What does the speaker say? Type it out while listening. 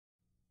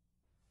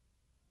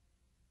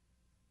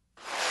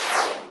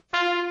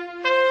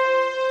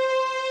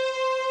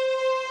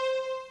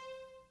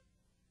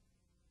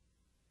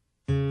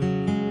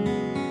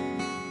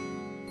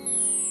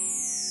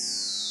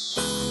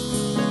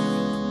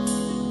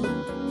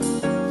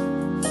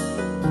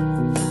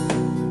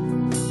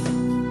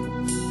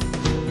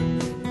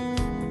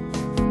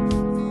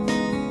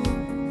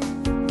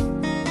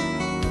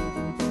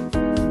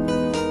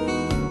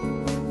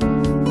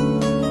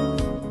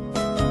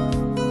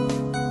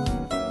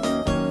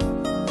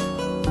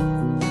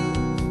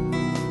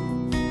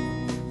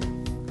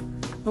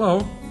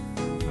Hello,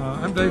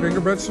 I'm Dave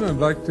Ingebrigtsen. I'd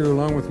like to,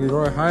 along with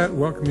Leroy Hyatt,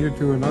 welcome you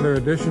to another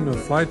edition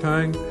of Fly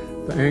Tying,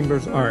 the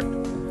Angler's Art.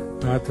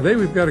 Today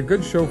we've got a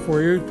good show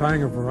for you,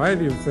 tying a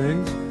variety of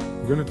things.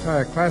 We're going to tie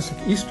a classic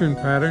Eastern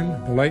pattern,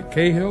 the light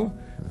Cahill.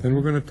 Then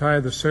we're going to tie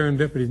the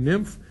Serendipity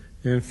Nymph,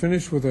 and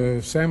finish with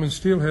a salmon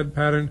steelhead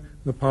pattern,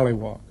 the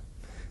Pollywog.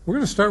 We're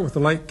going to start with the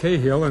light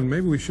Cahill, and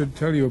maybe we should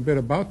tell you a bit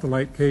about the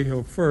light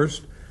Cahill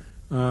first.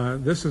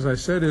 This, as I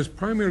said, is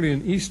primarily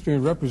an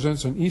Eastern,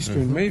 represents an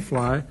Eastern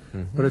mayfly,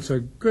 but it's a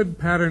good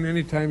pattern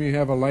anytime you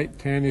have a light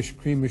tannish,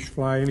 creamish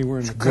fly anywhere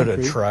in the country.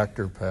 Good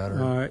attractor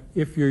pattern.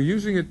 If you're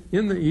using it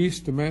in the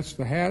East to match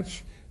the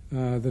hatch,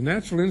 the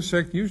natural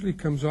insect usually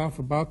comes off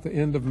about the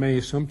end of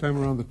May,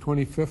 sometime around the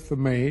 25th of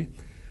May.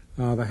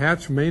 The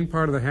hatch, main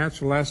part of the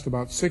hatch will last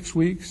about 6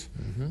 weeks.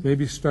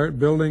 Maybe start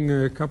building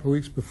a couple of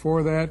weeks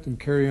before that and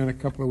carry on a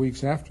couple of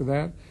weeks after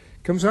that.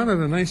 Comes on at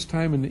a nice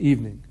time in the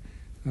evening.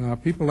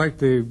 People like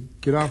to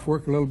get off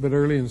work a little bit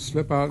early and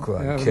slip out,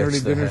 have an early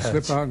dinner,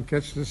 slip out and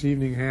catch this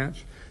evening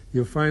hatch.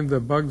 You'll find the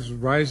bugs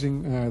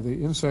rising,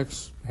 the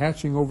insects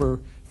hatching over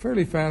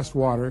fairly fast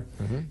water.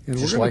 And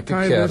Just we're like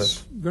going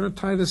to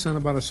tie this on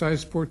about a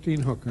size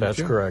 14 hook.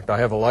 That's correct. I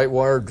have a light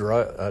wire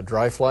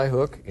dry fly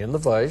hook in the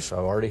vise. I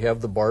already have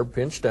the barb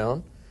pinched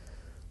down.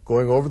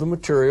 Going over the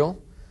material,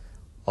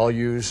 I'll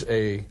use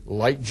a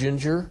light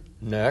ginger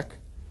neck.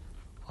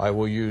 I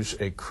will use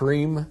a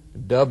cream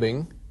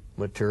dubbing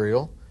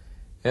material,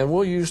 and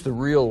we'll use the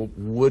real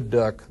wood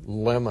duck,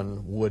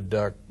 lemon wood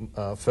duck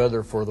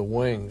feather for the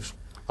wings.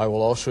 I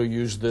will also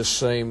use this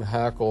same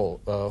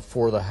hackle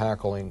for the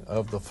hackling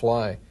of the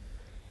fly.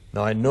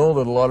 Now, I know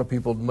that a lot of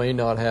people may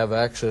not have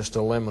access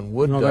to lemon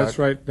wood duck. No, that's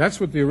right. That's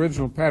what the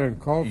original pattern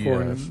called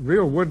for, Yes. and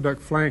real wood duck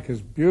flank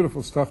is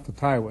beautiful stuff to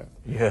tie with.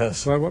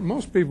 Yes. But what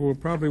most people will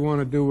probably want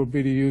to do would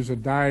be to use a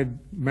dyed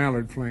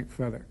mallard flank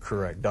feather.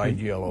 Correct. Dyed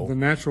yellow. The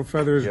natural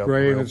feather is Yep,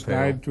 gray, real and it's pale.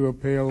 dyed to a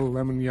pale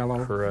lemon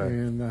yellow. Correct.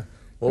 And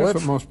Well, that's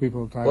what most people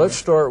will tie Let's with.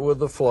 start with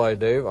the fly,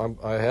 Dave.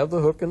 I have the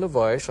hook in the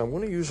vise. I'm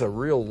going to use a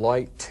real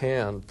light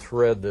tan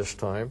thread this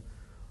time.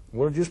 I'm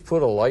going to just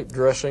put a light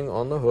dressing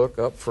on the hook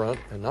up front,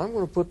 and now I'm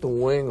going to put the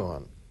wing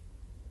on.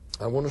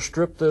 I want to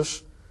strip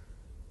this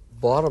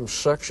bottom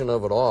section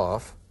of it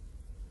off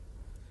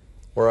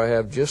where I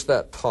have just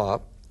that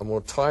top. I'm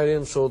going to tie it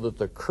in so that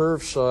the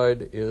curved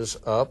side is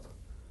up.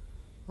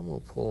 I'm going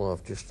to pull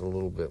off just a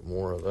little bit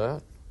more of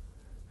that.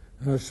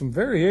 There's some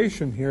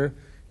variation here.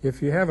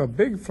 If you have a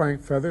big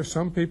flank feather,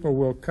 some people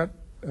will cut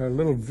a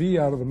little V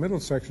out of the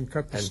middle section,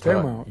 cut the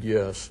stem out.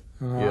 Yes.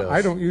 Yes.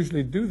 I don't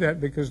usually do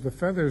that because the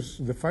feathers,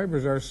 the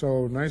fibers are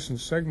so nice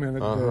and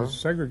segmented,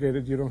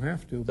 segregated, you don't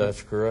have to.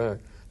 That's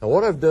correct. Now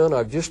what I've done,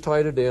 I've just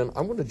tied it in.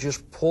 I'm going to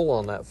just pull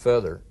on that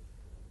feather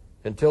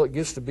until it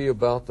gets to be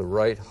about the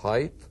right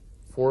height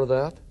for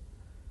that.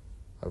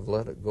 I've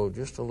let it go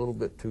just a little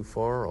bit too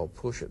far. I'll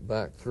push it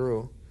back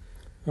through.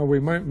 Now we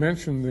might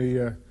mention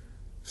the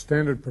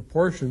standard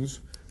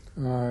proportions.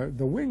 The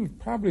wing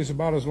probably is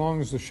about as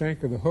long as the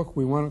shank of the hook.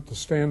 We want it to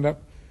stand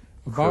up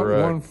about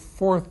Correct.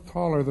 1/4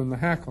 taller than the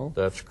hackle.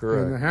 That's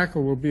correct. And the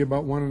hackle will be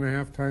about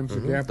 1.5 times the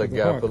gap the of the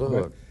gap hook. of the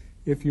But hook.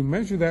 if you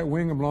measure that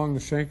wing along the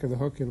shank of the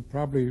hook, it'll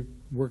probably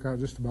work out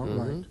just about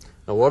right.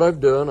 Now what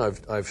I've done,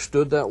 I've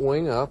stood that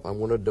wing up. I'm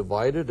going to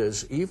divide it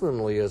as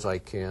evenly as I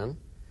can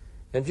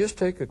and just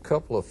take a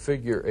couple of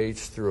figure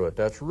eights through it.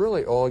 That's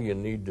really all you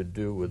need to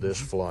do with this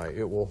fly.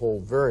 It will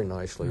hold very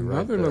nicely right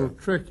Another there. little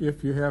trick,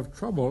 if you have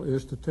trouble,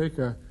 is to take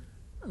a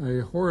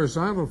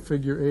horizontal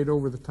figure eight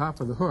over the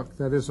top of the hook.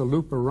 That is a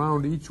loop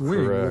around each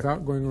wing Correct.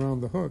 without going around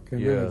the hook,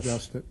 and then Yes.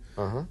 adjust it.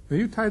 Uh-huh. Now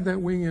you tied that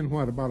wing in,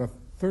 what, about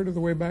 1/3 of the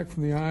way back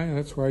from the eye?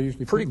 That's where I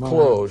usually Pretty put mine.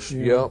 close,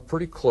 yeah,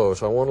 pretty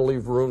close. I want to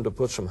leave room to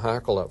put some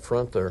hackle up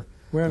front there.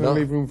 We want to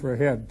leave room for a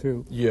head,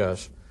 too.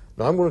 Yes.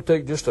 Now I'm going to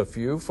take just a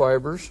few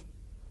fibers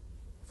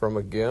from,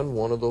 again,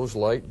 one of those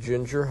light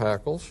ginger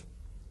hackles,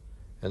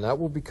 and that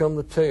will become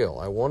the tail.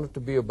 I want it to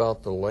be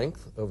about the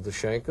length of the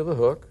shank of the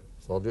hook,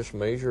 so I'll just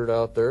measure it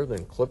out there,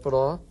 then clip it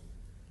off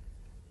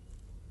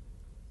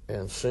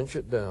and cinch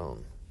it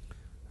down.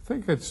 I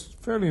think it's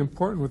fairly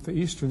important with the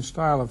Eastern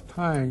style of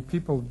tying.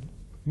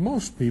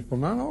 Most people,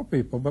 not all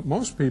people, but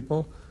most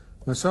people,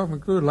 myself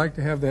included, like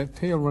to have that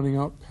tail running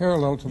out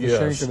parallel to the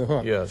shank of the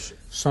hook. Yes.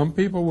 Some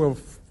people will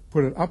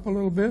put it up a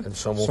little bit, And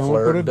some will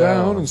flare put it it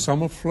down, down. and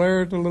some will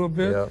flare it a little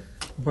bit. Yep.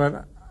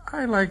 But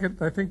I like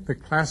it. I think the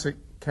classic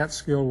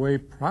Catskill way,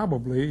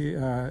 probably,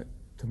 to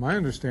my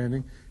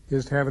understanding,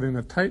 is to have it in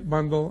a tight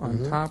bundle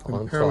on top and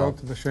On parallel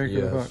top. to the shank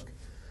of the Yes. hook.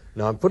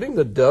 Now I'm putting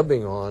the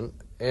dubbing on,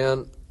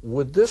 and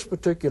with this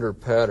particular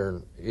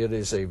pattern, it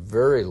is a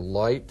very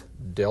light,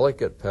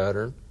 delicate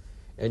pattern,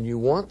 and you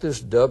want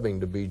this dubbing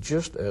to be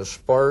just as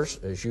sparse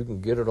as you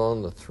can get it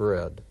on the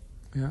thread.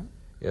 Yeah.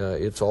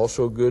 It's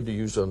also good to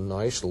use a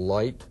nice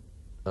light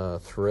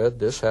thread.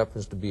 This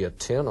happens to be a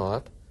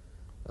 10-aught.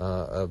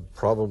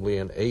 Probably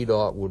an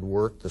 8-aught would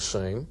work the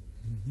same.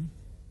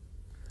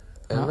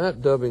 And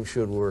that dubbing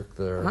should work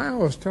there. I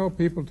always tell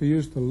people to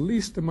use the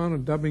least amount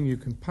of dubbing you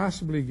can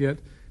possibly get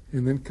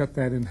and then cut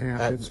that in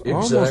half. It's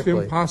almost Exactly.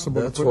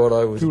 impossible That's to put what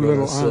I was too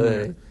gonna little on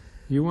there. say.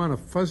 You want a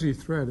fuzzy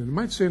thread. And I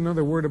might say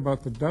another word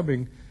about the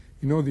dubbing.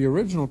 You know, the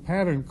original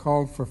pattern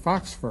called for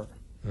fox fur.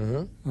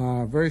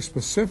 Very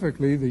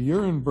specifically, the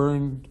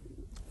urine-burned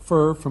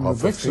fur from the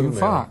vixen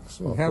fox.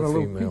 It had a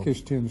little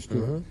pinkish tinge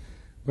to it.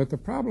 But the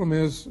problem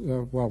is,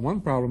 well, one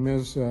problem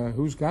is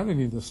who's got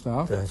any of the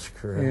stuff. That's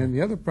correct. And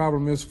the other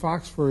problem is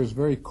fox fur is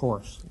very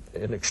coarse.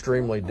 And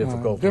extremely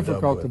difficult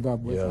to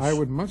dub with. Yes. I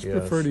would much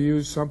prefer to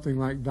use something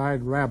like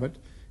dyed rabbit,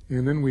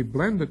 and then we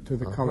blend it to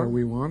the color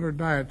we want, or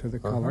dye it to the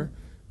color.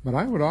 But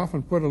I would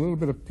often put a little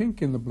bit of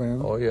pink in the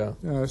blend. Oh,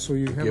 yeah. So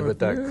you have give it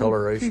that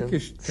coloration.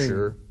 Pinkish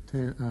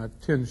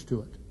tinge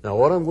to it. Now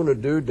what I'm going to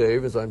do,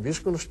 Dave, is I'm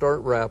just going to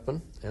start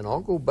wrapping, and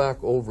I'll go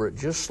back over it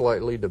just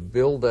slightly to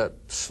build that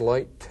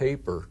slight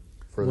taper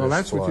for this Well,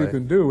 that's fly. what you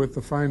can do with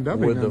the fine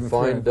dubbing With on the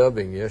fine thread.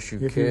 dubbing, yes, you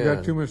If can. you've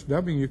got too much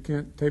dubbing, you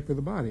can't taper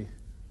the body.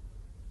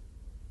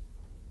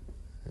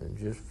 And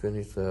just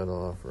finish that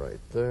off right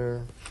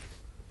there.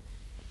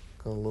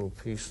 Got a little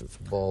piece that's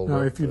balled Now,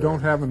 up if you there. don't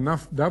have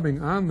enough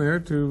dubbing on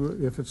there to,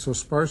 if it's so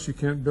sparse you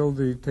can't build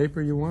the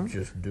taper you want,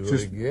 Just do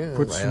it again.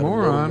 put Add some a more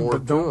little on, more but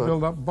to don't it.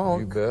 build up bulk.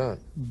 You bet.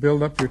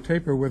 Build up your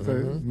taper with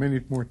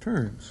many more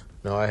turns.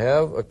 Now I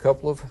have a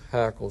couple of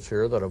hackles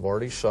here that I've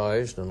already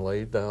sized and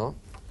laid out.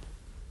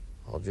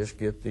 I'll just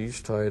get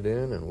these tied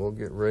in and we'll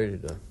get ready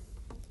to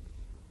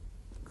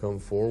come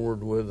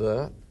forward with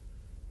that.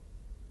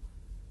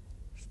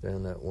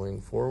 Stand that wing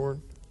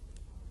forward.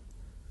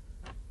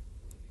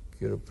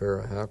 Get a pair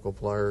of hackle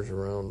pliers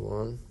around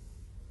one.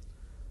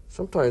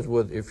 Sometimes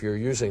if you're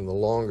using the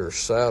longer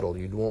saddle,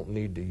 you won't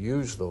need to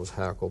use those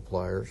hackle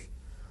pliers.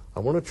 I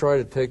want to try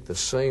to take the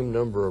same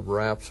number of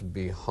wraps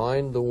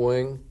behind the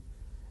wing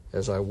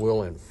as I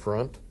will in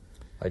front.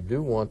 I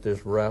do want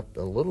this wrapped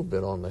a little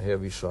bit on the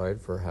heavy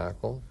side for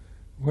hackle.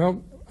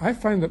 Well, I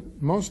find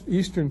that most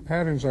Eastern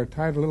patterns are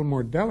tied a little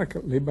more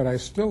delicately, but I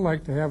still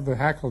like to have the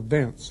hackle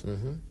dense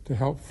to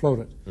help float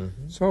it.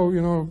 So,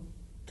 you know,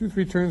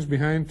 2-3 turns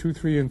behind,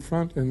 2-3 in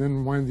front, and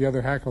then wind the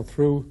other hackle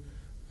through.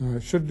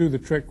 Should do the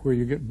trick where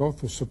you get both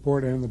the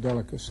support and the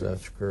delicacy.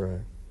 That's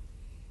correct.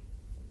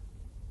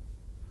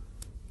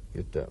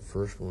 Get that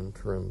first one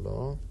trimmed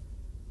off.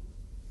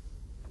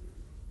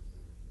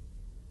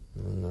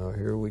 And now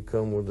here we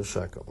come with the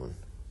second one.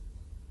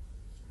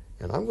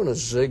 And I'm going to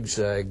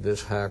zigzag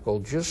this hackle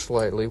just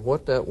slightly.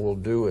 What that will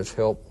do is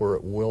help where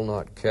it will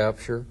not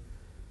capture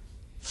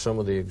some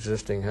of the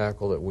existing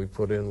hackle that we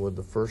put in with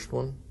the first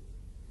one.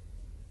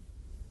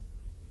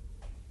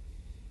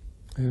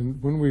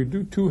 And when we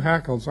do 2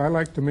 hackles, I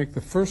like to make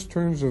the first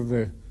turns of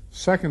the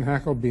second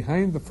hackle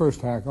behind the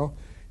first hackle,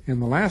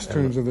 and the last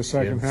turns of the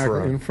second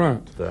hackle in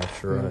front.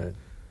 That's right.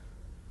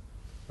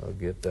 I'll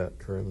get that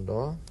trimmed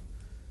off.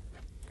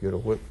 Get a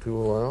whip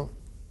tool out.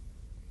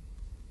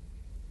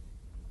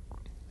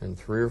 And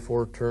 3 or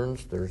 4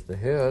 turns, there's the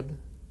head.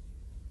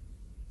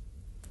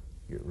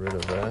 Get rid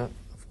of that.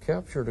 I've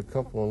captured a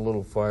couple of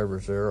little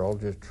fibers there. I'll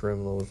just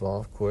trim those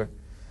off quick.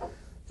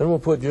 Then we'll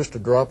put just a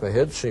drop of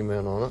head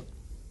cement on it.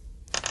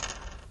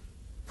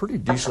 Pretty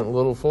decent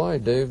little fly,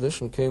 Dave. This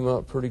one came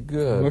out pretty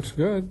good. Looks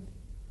good.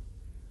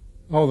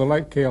 Oh, the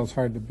light Cahill's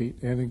hard to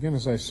beat. And again,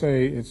 as I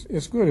say,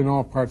 it's good in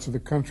all parts of the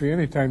country.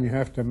 Anytime you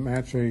have to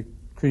match a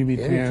creamy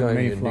tan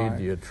mayfly. Anytime you need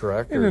the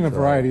attractor. And in a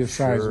variety of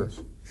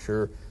sizes.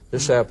 Sure.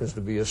 This happens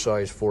to be a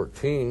size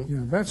 14. Yeah,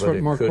 that's what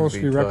more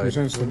closely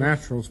represents the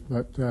naturals,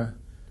 but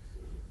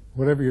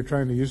whatever you're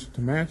trying to use it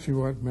to match, you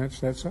want to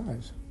match that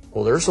size.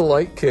 Well, there's a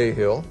light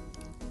Cahill.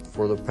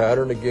 For the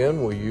pattern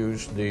again, we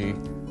use the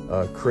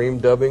cream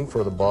dubbing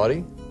for the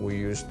body. We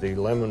use the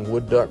lemon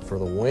wood duck for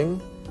the wing.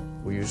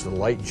 We use the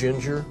light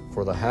ginger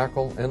for the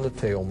hackle and the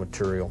tail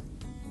material.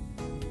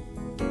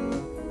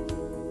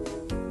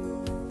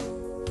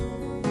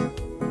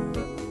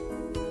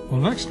 Well,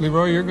 next,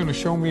 Leroy, you're going to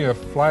show me a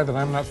fly that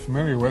I'm not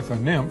familiar with, a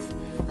nymph,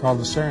 called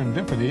the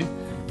Serendipity,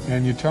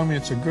 and you tell me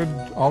it's a good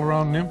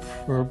all-around nymph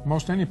for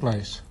most any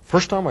place.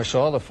 First time I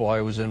saw the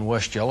fly was in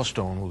West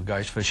Yellowstone with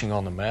guys fishing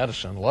on the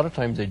Madison. A lot of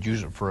times they'd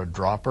use it for a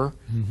dropper,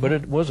 but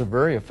it was a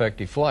very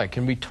effective fly. It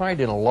can be tied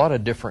in a lot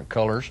of different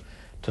colors.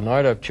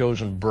 Tonight I've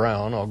chosen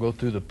brown. I'll go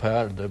through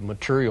the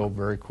material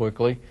very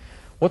quickly.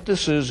 What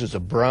this is a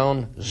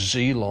brown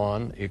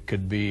Zelon. It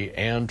could be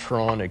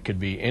Antron. It could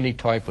be any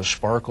type of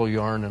sparkle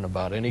yarn in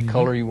about any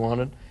color you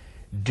wanted.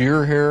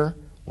 Deer hair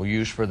we'll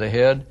use for the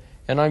head,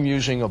 and I'm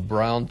using a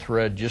brown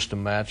thread just to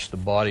match the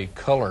body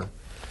color.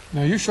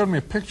 Now, you showed me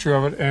a picture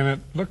of it, and it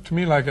looked to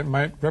me like it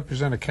might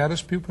represent a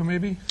caddis pupa,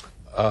 maybe?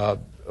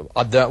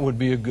 That would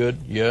be a good,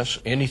 yes,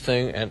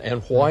 anything.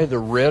 And why the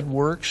red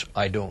works,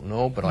 I don't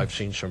know, but I've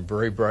seen some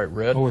very bright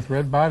red. Oh, with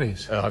red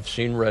bodies. I've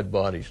seen red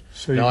bodies.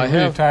 So you can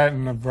really tie it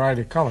in a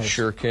variety of colors.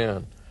 Sure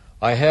can.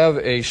 I have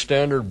a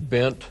standard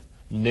bent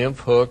nymph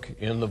hook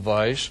in the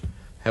vise.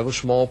 Have a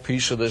small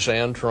piece of this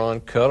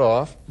Antron cut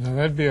off. Now,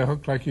 that'd be a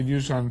hook like you'd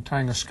use on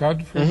tying a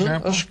scud, for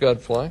example? A scud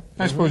fly.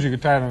 I suppose you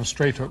could tie it on a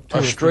straight hook, too.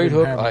 A straight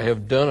hook, I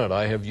have done it.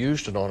 I have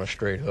used it on a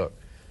straight hook.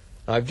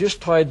 I've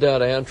just tied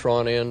that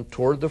Antron in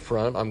toward the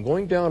front. I'm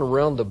going down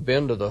around the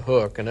bend of the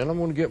hook, and then I'm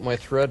going to get my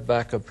thread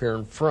back up here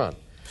in front.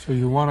 So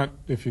you want it,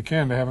 if you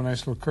can, to have a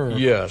nice little curve.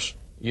 Yes.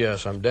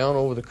 Yes, I'm down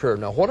over the curve.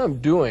 Now what I'm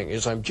doing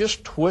is I'm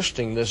just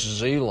twisting this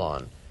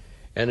Zelon.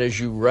 And as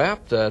you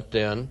wrap that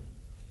then,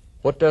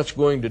 what that's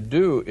going to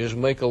do is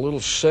make a little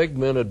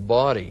segmented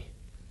body.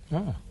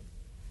 Ah.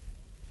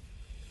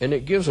 And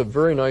it gives a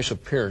very nice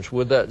appearance.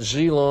 With that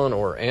Zelon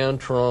or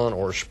Antron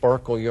or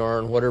sparkle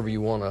yarn, whatever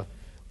you want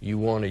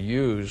to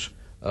use,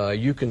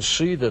 you can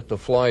see that the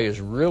fly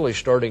is really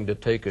starting to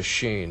take a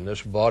sheen.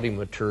 This body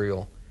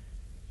material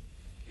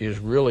is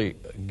really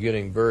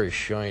getting very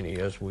shiny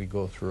as we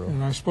go through.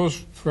 And I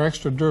suppose for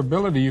extra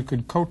durability, you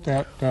could coat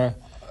that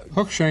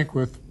hook shank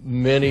with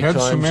many head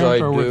times cement I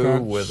or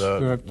do with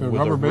a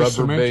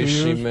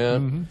rubber-based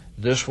cement. Mm-hmm.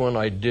 This one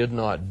I did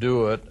not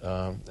do it.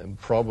 And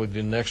probably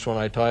the next one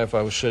I tie, if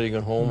I was sitting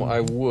at home, I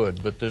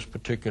would, but this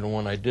particular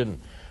one I didn't.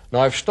 Now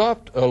I've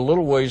stopped a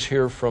little ways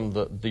here from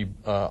the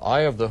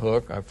eye of the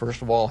hook. I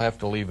first of all have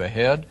to leave a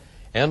head,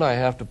 and I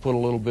have to put a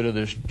little bit of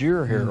this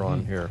deer hair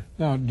on here.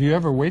 Now, do you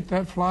ever weight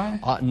that fly?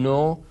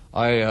 No.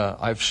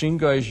 I've seen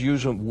guys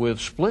use them with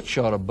split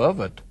shot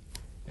above it,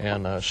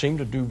 and seem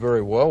to do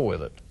very well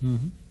with it.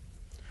 Mm-hmm.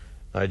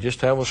 I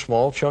just have a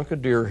small chunk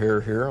of deer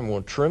hair here. I'm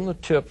going to trim the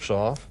tips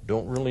off.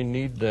 Don't really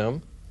need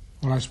them.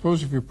 Well, I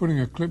suppose if you're putting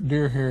a clipped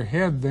deer hair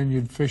head, then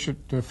you'd fish it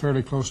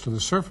fairly close to the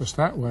surface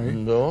that way.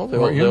 No,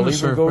 they'll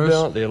either go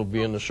down. They'll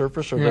be in the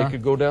surface, or they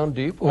could go down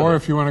deep with it. Or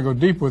if you want to go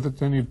deep with it,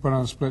 then you'd put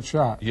on split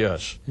shot.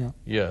 Yes. Yeah.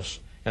 Yes.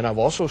 And I've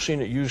also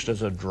seen it used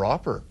as a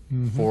dropper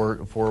for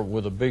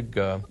with a big.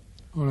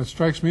 Well, it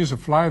strikes me as a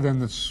fly then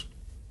that's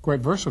quite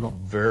versatile.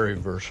 Very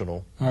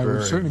versatile. It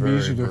would certainly be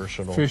easy to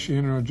fish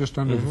in or just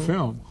under the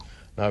film.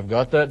 Now I've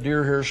got that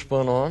deer hair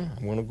spun on.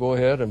 I'm going to go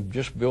ahead and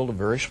just build a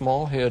very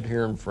small head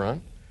here in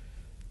front.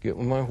 Get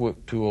my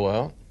whip tool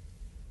out.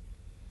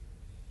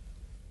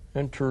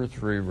 And 2 or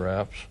 3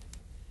 wraps.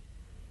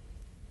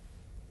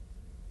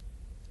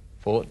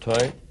 Pull it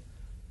tight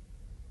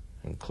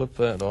and clip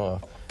that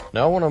off.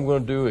 Now what I'm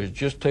going to do is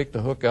just take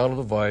the hook out of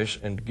the vise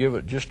and give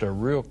it just a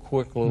real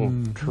quick little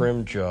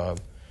trim job.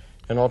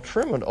 And I'll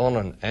trim it on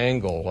an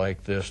angle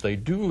like this. They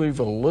do leave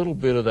a little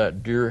bit of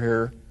that deer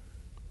hair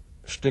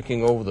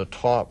sticking over the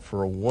top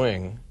for a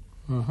wing.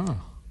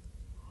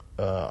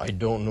 I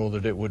don't know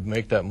that it would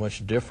make that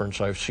much difference.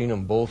 I've seen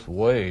them both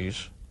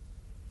ways.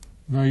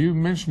 Now you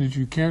mentioned that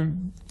you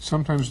can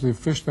sometimes they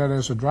fish that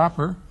as a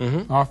dropper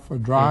off a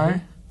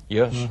dry.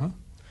 Yes.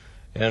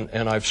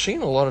 And I've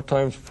seen a lot of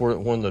times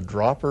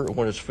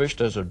when it's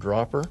fished as a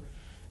dropper,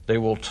 they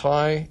will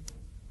tie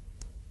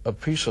a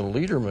piece of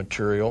leader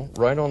material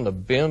right on the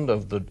bend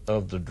of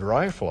the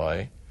dry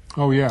fly.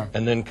 Oh yeah.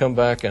 And then come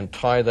back and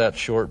tie that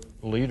short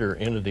leader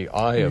into the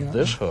eye of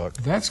this hook.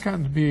 That's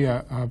gotten to be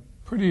a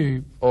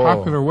pretty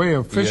popular way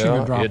of fishing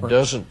a dropper. It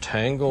doesn't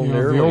tangle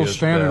nearly the old as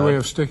standard bad. way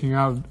of sticking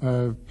out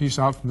a piece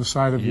out from the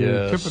side of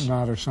your tippet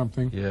knot or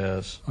something.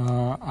 Yes.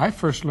 I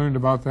first learned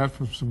about that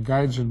from some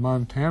guides in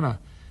Montana,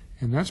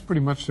 and that's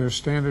pretty much their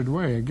standard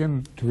way.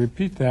 Again, to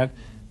repeat that,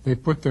 they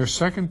put their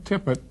second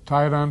tippet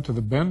tied onto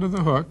the bend of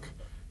the hook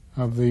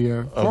of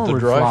the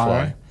forward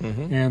fly,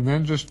 and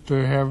then just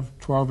to have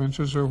 12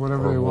 inches or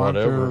whatever they want,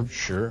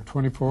 or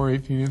 24,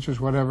 18 inches,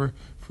 whatever,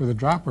 for the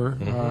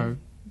dropper,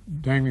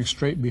 dangling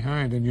straight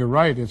behind. And you're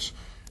right, it's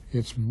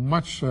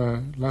much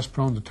less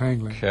prone to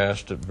tangling.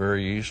 Cast it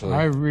very easily.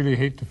 I really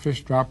hate to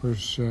fish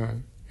droppers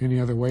any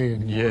other way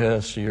anymore.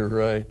 Yes, you're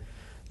right.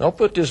 I'll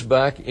put this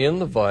back in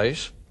the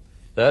vise.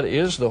 That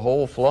is the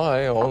whole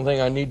fly. The only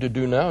thing I need to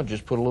do now is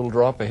just put a little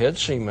drop of head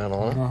cement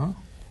on it.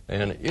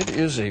 And it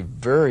is a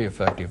very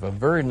effective, a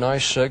very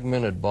nice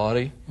segmented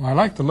body. Well, I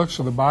like the looks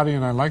of the body,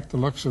 and I like the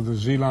looks of the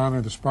Zelon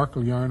or the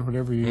sparkle yarn,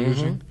 whatever you're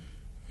using.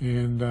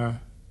 And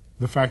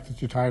the fact that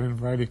you tie it in a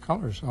variety of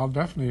colors. I'll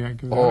definitely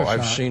give that a shot.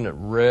 I've seen it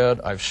red.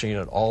 I've seen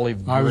it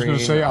olive green. I was going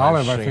to say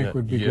olive, I think,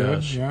 would be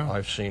good. Yeah.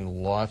 I've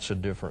seen lots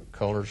of different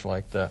colors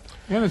like that.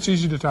 And it's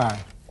easy to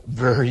tie.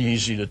 Very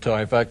easy to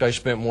tie. In fact, I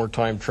spent more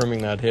time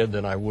trimming that head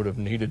than I would have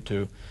needed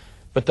to.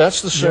 But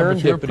that's the Serendipity.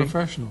 But you're a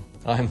professional.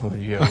 Right.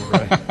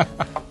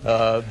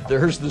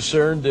 There's the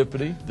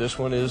Serendipity.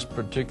 This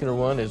particular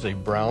one is a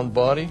brown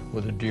body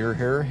with a deer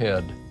hair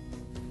head.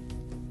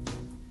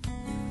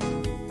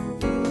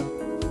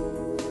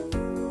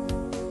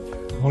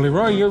 Well,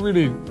 Leroy, you're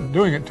really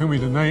doing it to me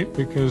tonight,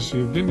 because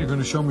you're going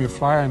to show me a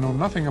fly I know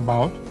nothing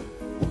about.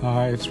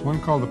 It's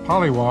one called the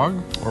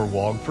Pollywog. Or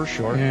wog for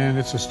short. And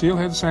it's a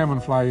steelhead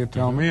salmon fly, you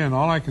tell me, and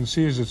all I can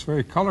see is it's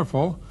very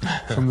colorful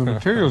from the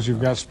materials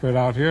you've got spread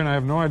out here, and I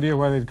have no idea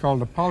why they'd call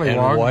it a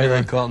Pollywog. And why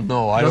they call it,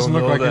 no, I don't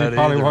know that. Doesn't look like any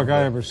Pollywog either,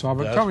 I ever saw,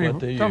 but tell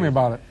me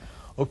about it.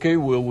 Okay,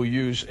 we'll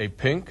use a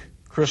pink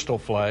crystal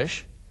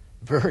flash,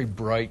 very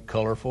bright,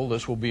 colorful.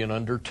 This will be an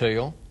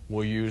undertail.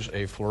 We'll use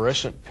a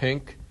fluorescent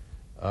pink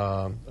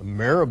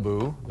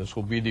marabou. This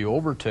will be the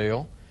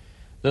overtail.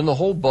 Then the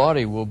whole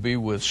body will be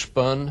with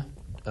spun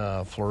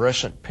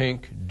fluorescent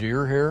pink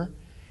deer hair,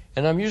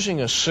 and I'm using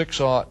a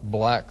 6/0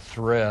 black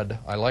thread.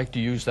 I like to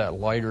use that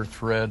lighter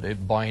thread.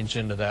 It binds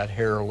into that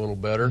hair a little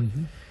better.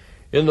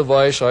 In the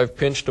vise, I've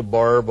pinched a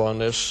barb on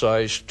this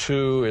size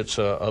 2. It's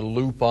a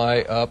loop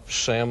eye up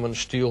salmon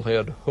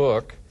steelhead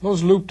hook.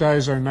 Those looped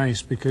eyes are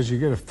nice because you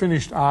get a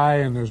finished eye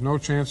and there's no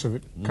chance of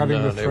it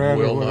cutting the thread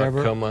or whatever.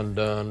 It will not come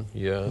undone,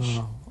 yes.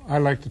 I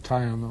like to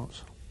tie on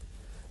those.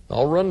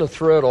 I'll run the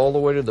thread all the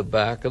way to the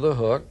back of the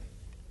hook,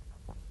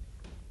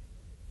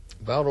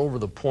 about over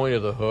the point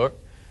of the hook.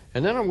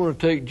 And then I'm going to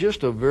take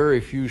just a very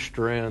few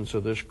strands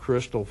of this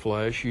crystal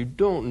flash. You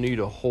don't need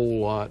a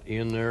whole lot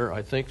in there.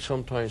 I think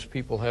sometimes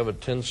people have a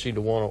tendency to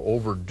want to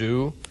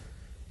overdo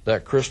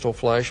that crystal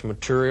flash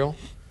material.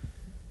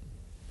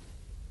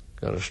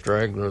 Got a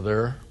straggler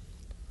there.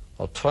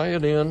 I'll tie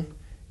it in,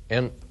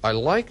 and I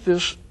like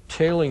this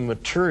tailing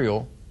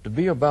material to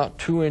be about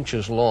 2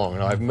 inches long.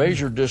 And I've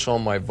measured this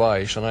on my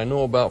vise, and I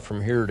know about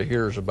from here to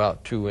here is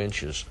about 2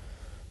 inches.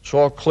 So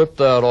I'll clip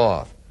that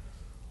off.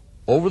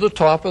 Over the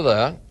top of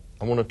that,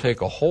 I want to take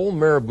a whole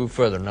marabou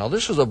feather. Now,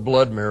 this is a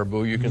blood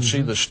marabou. You can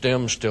see the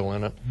stem still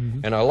in it.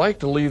 And I like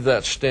to leave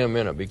that stem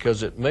in it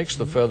because it makes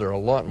the feather a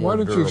lot more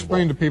durable. Why don't you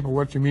explain to people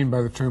what you mean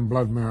by the term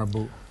blood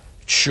marabou?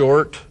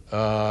 Short.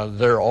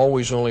 They're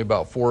always only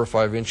about 4 or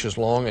 5 inches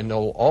long, and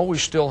they'll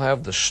always still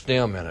have the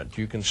stem in it.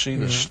 You can see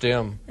the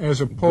stem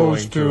as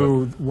opposed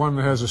to one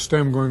that has a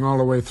stem going all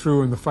the way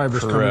through and the fibers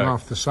coming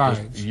off the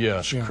sides.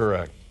 Yes,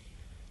 correct.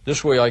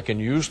 This way I can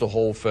use the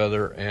whole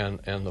feather,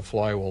 and the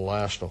fly will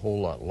last a whole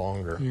lot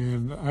longer.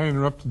 And I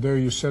interrupted there.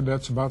 You said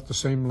that's about the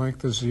same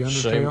length as the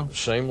undertail?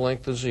 Same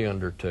length as the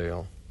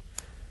undertail.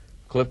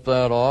 Clip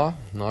that off.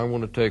 Now I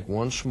want to take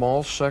one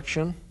small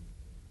section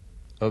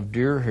of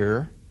deer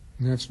hair.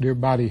 And that's deer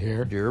body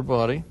hair. Deer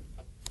body.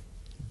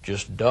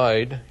 Just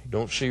dyed. You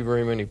don't see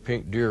very many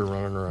pink deer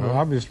running around. Well,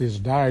 obviously it's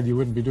dyed. You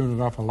wouldn't be doing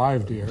it off a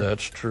live deer.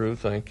 That's true.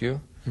 Thank you.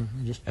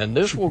 And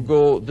this will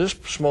go, this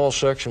small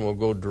section will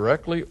go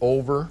directly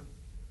over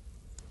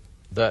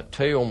that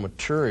tail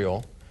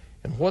material.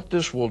 And what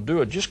this will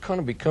do, it just kind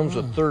of becomes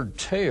a third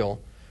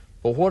tail.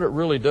 But what it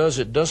really does,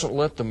 it doesn't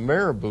let the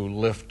marabou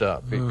lift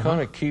up. It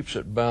kind of keeps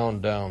it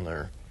bound down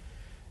there.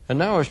 And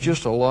now it's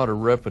just a lot of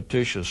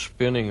repetitious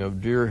spinning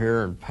of deer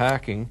hair and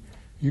packing.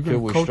 You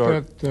going to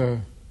coat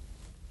that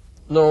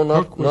no,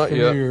 hook with not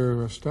yet.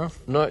 Your stuff?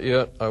 Not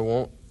yet. I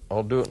won't.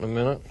 I'll do it in a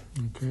minute.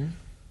 Okay.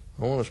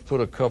 I want to put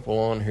a couple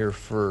on here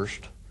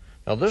first.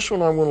 Now this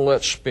one I'm going to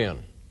let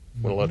spin.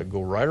 I'm going to let it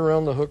go right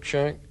around the hook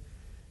shank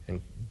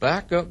and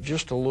back up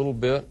just a little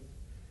bit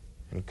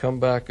and come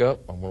back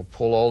up. I'm going to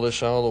pull all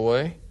this out of the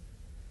way.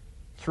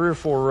 3 or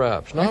 4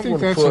 wraps. Now I think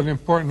that's an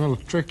important little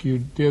trick you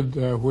did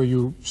where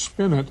you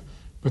spin it,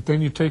 but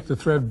then you take the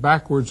thread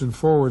backwards and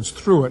forwards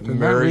through it, and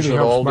that really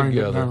helps bind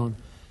it down.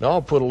 Now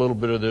I'll put a little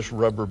bit of this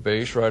rubber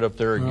base right up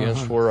there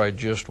against where I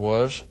just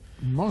was.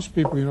 Most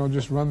people,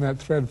 just run that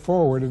thread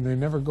forward and they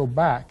never go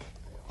back.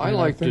 I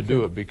like to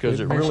do it because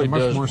it really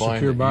does more bind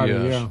secure it. Body,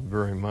 yes,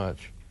 very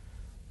much.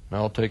 Now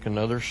I'll take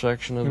another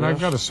section of this. And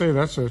I've got to say,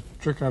 that's a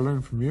trick I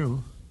learned from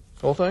you.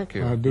 Oh, thank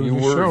you. Doing the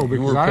show,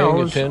 because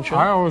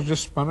I always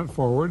just spun it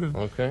forward. And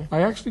okay.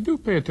 I actually do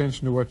pay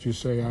attention to what you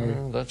say.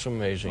 That's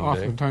amazing,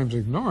 oftentimes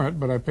ignore it,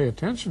 but I pay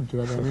attention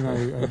to it. I mean,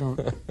 I don't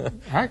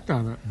act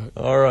on it.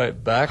 But. All right,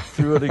 back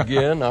through it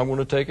again. I'm going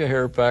to take a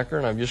hair packer,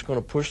 and I'm just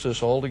going to push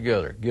this all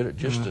together. Get it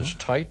just as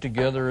tight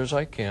together as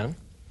I can.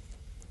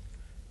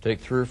 Take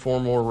 3 or 4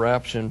 more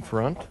wraps in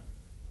front.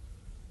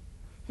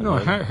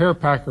 Hair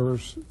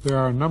packers, there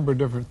are a number of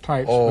different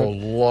types. Oh,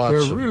 lots of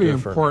different. They're really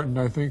important,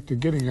 I think, to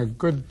getting a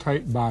good,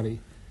 tight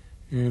body.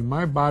 And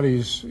my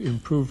body's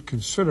improved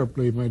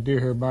considerably, my deer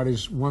hair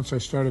bodies, once I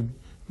started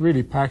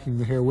really packing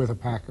the hair with a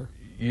packer.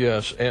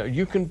 Yes, and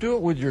you can do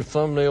it with your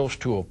thumbnails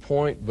to a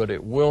point, but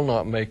it will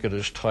not make it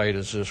as tight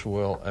as this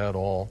will at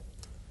all.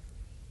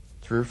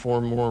 3 or 4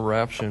 more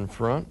wraps in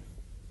front.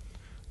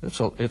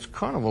 It's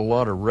kind of a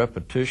lot of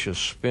repetitious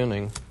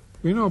spinning.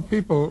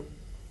 People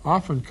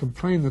often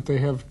complain that they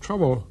have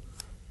trouble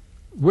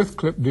with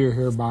clipped deer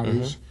hair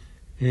bodies,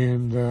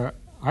 and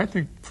I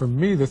think for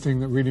me the thing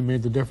that really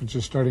made the difference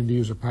is starting to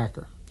use a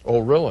packer. Oh,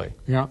 really?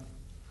 Yeah,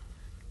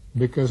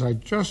 because I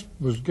just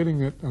was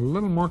getting it a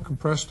little more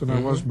compressed than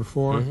I was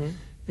before,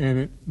 and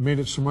it made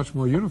it so much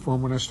more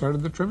uniform when I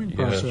started the trimming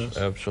process. Yes,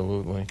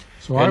 absolutely.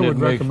 So I would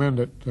recommend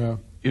it.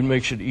 It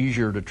makes it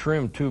easier to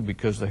trim too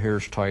because the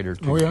hair's tighter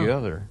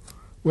together.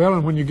 Well,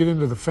 and when you get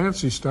into the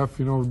fancy stuff,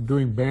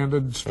 doing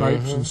banded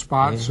stripes and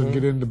spots and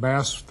get into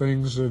bass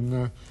things,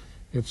 and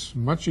it's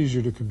much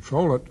easier to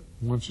control it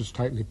once it's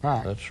tightly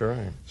packed. That's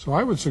right. So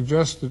I would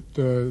suggest that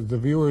the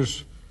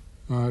viewers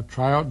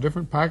try out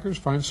different packers,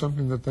 find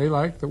something that they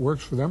like that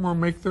works for them, or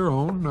make their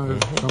own.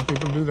 Some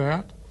people do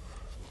that.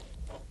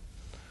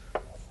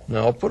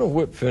 Now I'll put a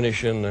whip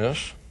finish in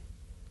this.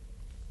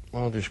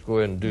 I'll just go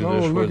ahead and do this with my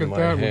hand. Oh, look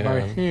at that by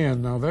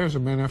hand. Now, there's a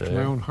man after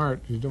my own heart.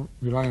 You don't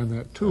rely on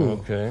that tool.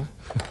 Okay.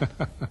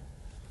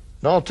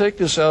 Now, I'll take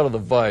this out of the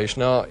vise.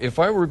 Now, if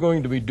I were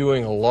going to be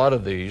doing a lot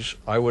of these,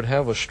 I would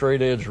have a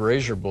straight edge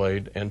razor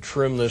blade and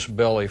trim this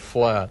belly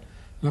flat.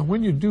 Now,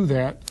 when you do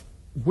that,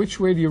 which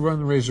way do you run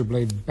the razor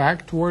blade?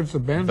 Back towards the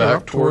bend or Back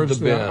up toward towards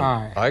the the bend.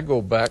 eye? I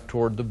go back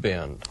toward the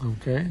bend.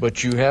 Okay.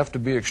 But you have to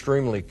be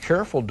extremely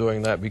careful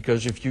doing that,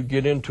 because if you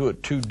get into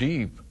it too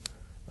deep,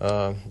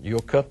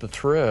 you'll cut the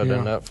thread, Yeah.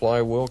 and that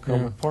fly will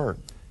come Yeah. apart.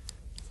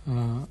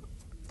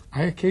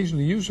 I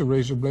occasionally use a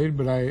razor blade,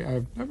 but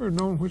I've never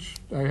known which.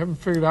 I haven't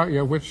figured out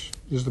yet which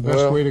is the best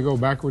Well, way to go,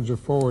 backwards or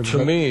forward.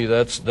 To me,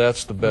 that's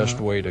the best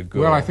way to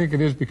go. Well, I think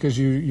it is, because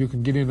you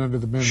can get in under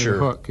the bend Sure, of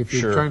the hook. If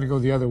you're sure. trying to go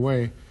the other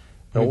way,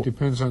 No. it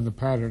depends on the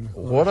pattern.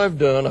 What I've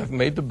done, I've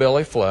made the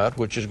belly flat,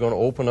 which is going to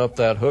open up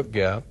that hook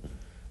gap.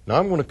 Now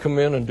I'm going to come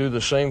in and do the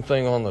same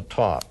thing on the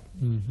top.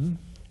 Mm-hmm.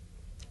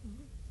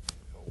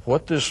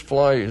 What this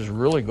fly is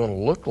really going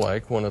to look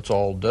like when it's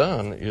all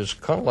done is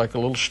kind of like a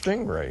little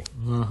stingray.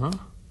 Uh-huh.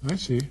 I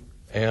see.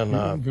 And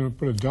You're going to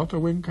put a delta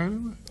wing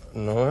kind of?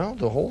 no, well,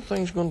 the whole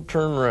thing's going to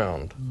turn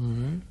around. All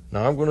right.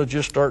 Now I'm going to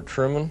just start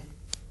trimming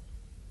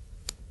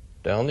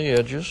down the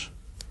edges.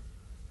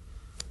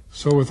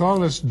 So with all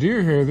this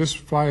deer hair, this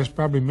fly is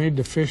probably made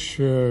to fish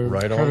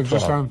Right kind on of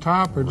just top. on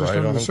top or just Right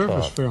under on the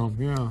surface top. film.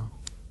 Yeah.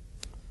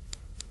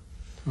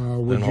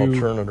 Would Then I'll you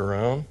turn it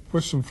around.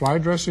 put some fly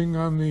dressing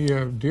on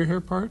the deer hair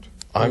part?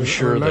 I'm Or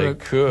sure let they it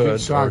get could, or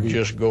soggy?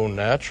 just go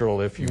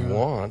natural if you Yeah.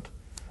 want.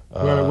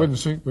 Well, it wouldn't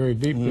sink very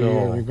deeply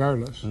no.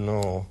 regardless.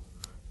 No.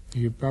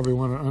 You probably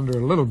want it under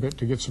a little bit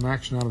to get some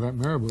action out of that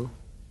marabou.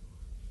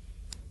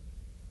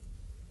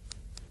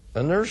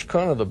 And there's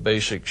kind of the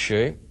basic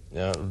shape.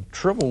 Now, the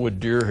trouble with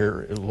deer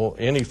hair,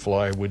 any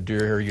fly with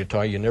deer hair you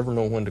tie, you never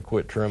know when to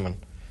quit trimming.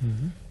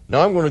 Mm-hmm.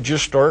 Now I'm going to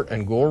just start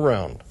and go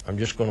around. I'm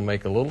just going to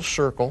make a little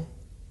circle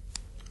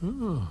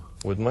Oh.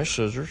 with my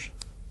scissors.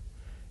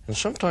 And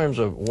sometimes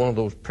one of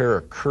those pair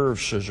of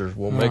curved scissors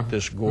will make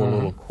this go a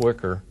little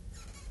quicker.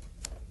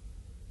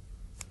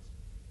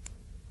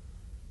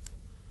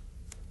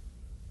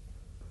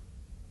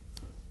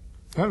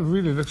 That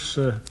really looks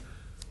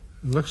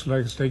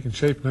like it's taking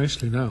shape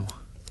nicely now.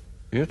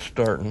 It's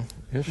starting.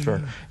 It's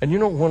starting. And you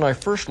know, when I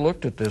first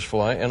looked at this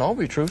fly, and I'll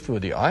be truthful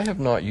with you, I have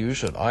not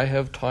used it. I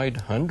have tied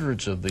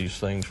hundreds of these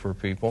things for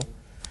people.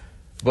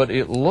 But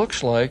it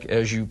looks like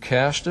as you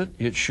cast it,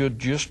 it should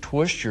just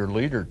twist your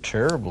leader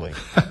terribly.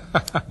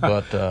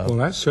 But Well,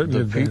 that's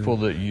certainly the people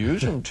that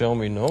use them tell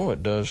me, no,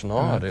 it does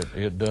not.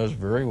 It does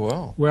very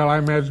well. Well, I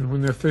imagine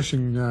when they're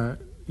fishing,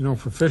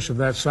 for fish of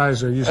that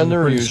size, they're using And a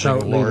they're pretty using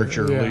stout a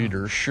larger leader. Yeah.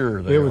 leader.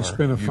 Sure, They would are.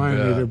 spin a You fine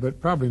bet. leader,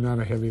 but probably not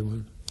a heavy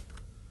one.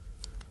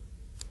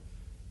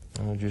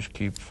 I'll just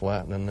keep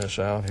flattening this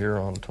out here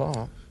on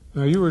top.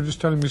 Now, you were just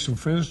telling me some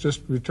friends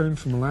just returned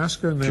from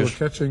Alaska, and they were Just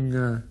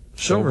catching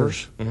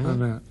silvers on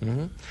that.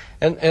 Mm-hmm.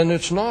 And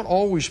it's not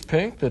always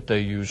pink that they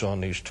use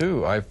on these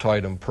too. I've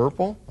tied them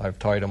purple. I've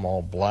tied them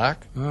all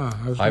black.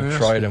 I've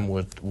tried them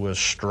with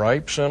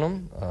stripes in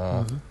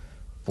them.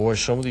 Boy,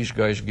 some of these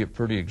guys get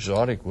pretty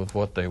exotic with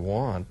what they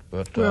want.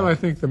 But Well, I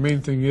think the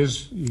main thing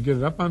is you get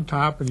it up on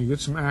top and you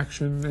get some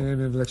action,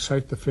 and it'll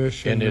excite the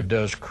fish. and it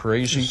does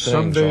crazy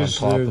some things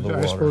days, on top of the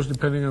water. I suppose,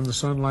 depending on the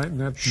sunlight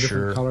and that, Sure,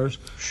 different colors.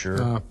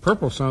 sure.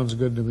 Purple sounds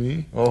good to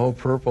me. Oh,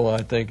 purple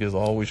I think is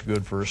always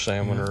good for a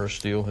salmon or a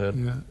steelhead.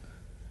 Yeah.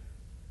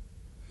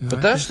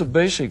 But that's the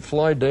basic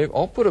fly, Dave.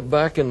 I'll put it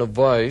back in the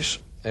vise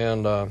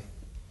and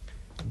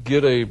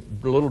get a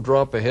little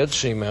drop of head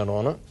cement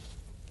on it.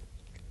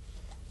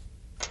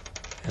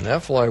 And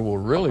that fly will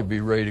really be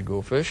ready to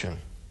go fishing.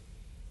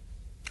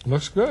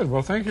 Looks good.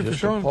 Well, thank you for Just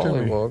a showing it to me.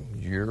 Pollywog.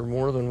 You're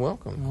more than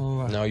welcome.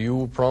 Well, Now, you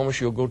will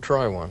promise you'll go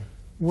try one.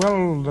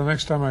 Well, the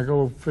next time I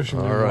go fishing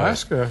in All right.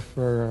 Alaska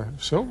for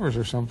silvers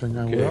or something,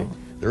 I Okay. will.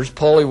 There's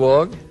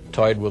Pollywog,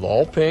 tied with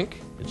all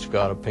pink. It's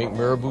got a pink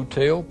marabou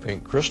tail,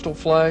 pink crystal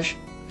flash,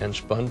 and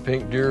spun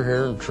pink deer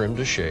hair and trimmed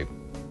to shape.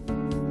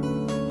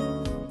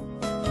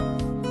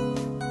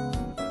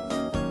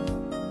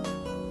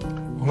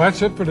 Well,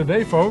 that's it for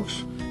today,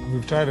 folks.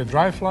 We've tied a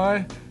dry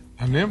fly,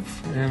 a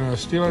nymph, and a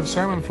steelhead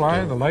salmon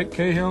fly, the light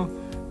Cahill,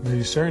 the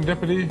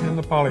Serendipity, and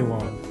the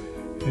Pollywog.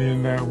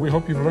 And we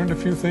hope you've learned a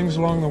few things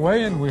along the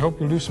way, and we hope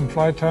you'll do some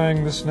fly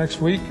tying this next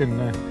week, and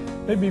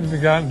maybe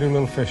even go out and do a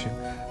little fishing.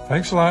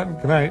 Thanks a lot, and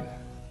good night.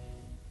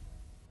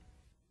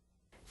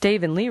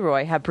 Dave and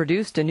Leroy have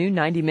produced a new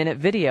 90-minute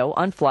video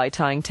on fly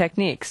tying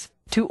techniques.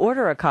 To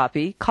order a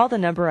copy, call the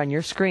number on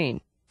your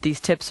screen. These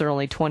tips are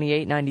only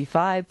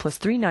 $28.95 plus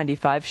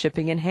 $3.95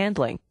 shipping and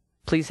handling.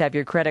 Please have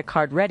your credit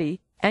card ready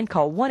and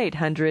call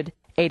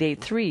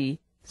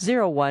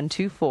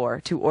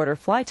 1-800-883-0124 to order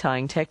fly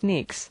tying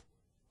techniques.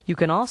 You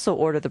can also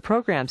order the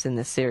programs in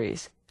this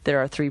series. There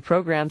are 3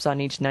 programs on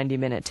each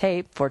 90-minute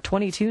tape for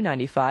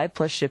 $22.95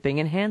 plus shipping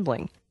and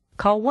handling.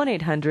 Call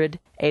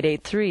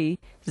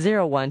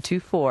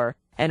 1-800-883-0124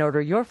 and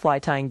order your fly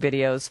tying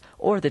videos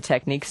or the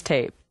techniques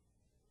tape.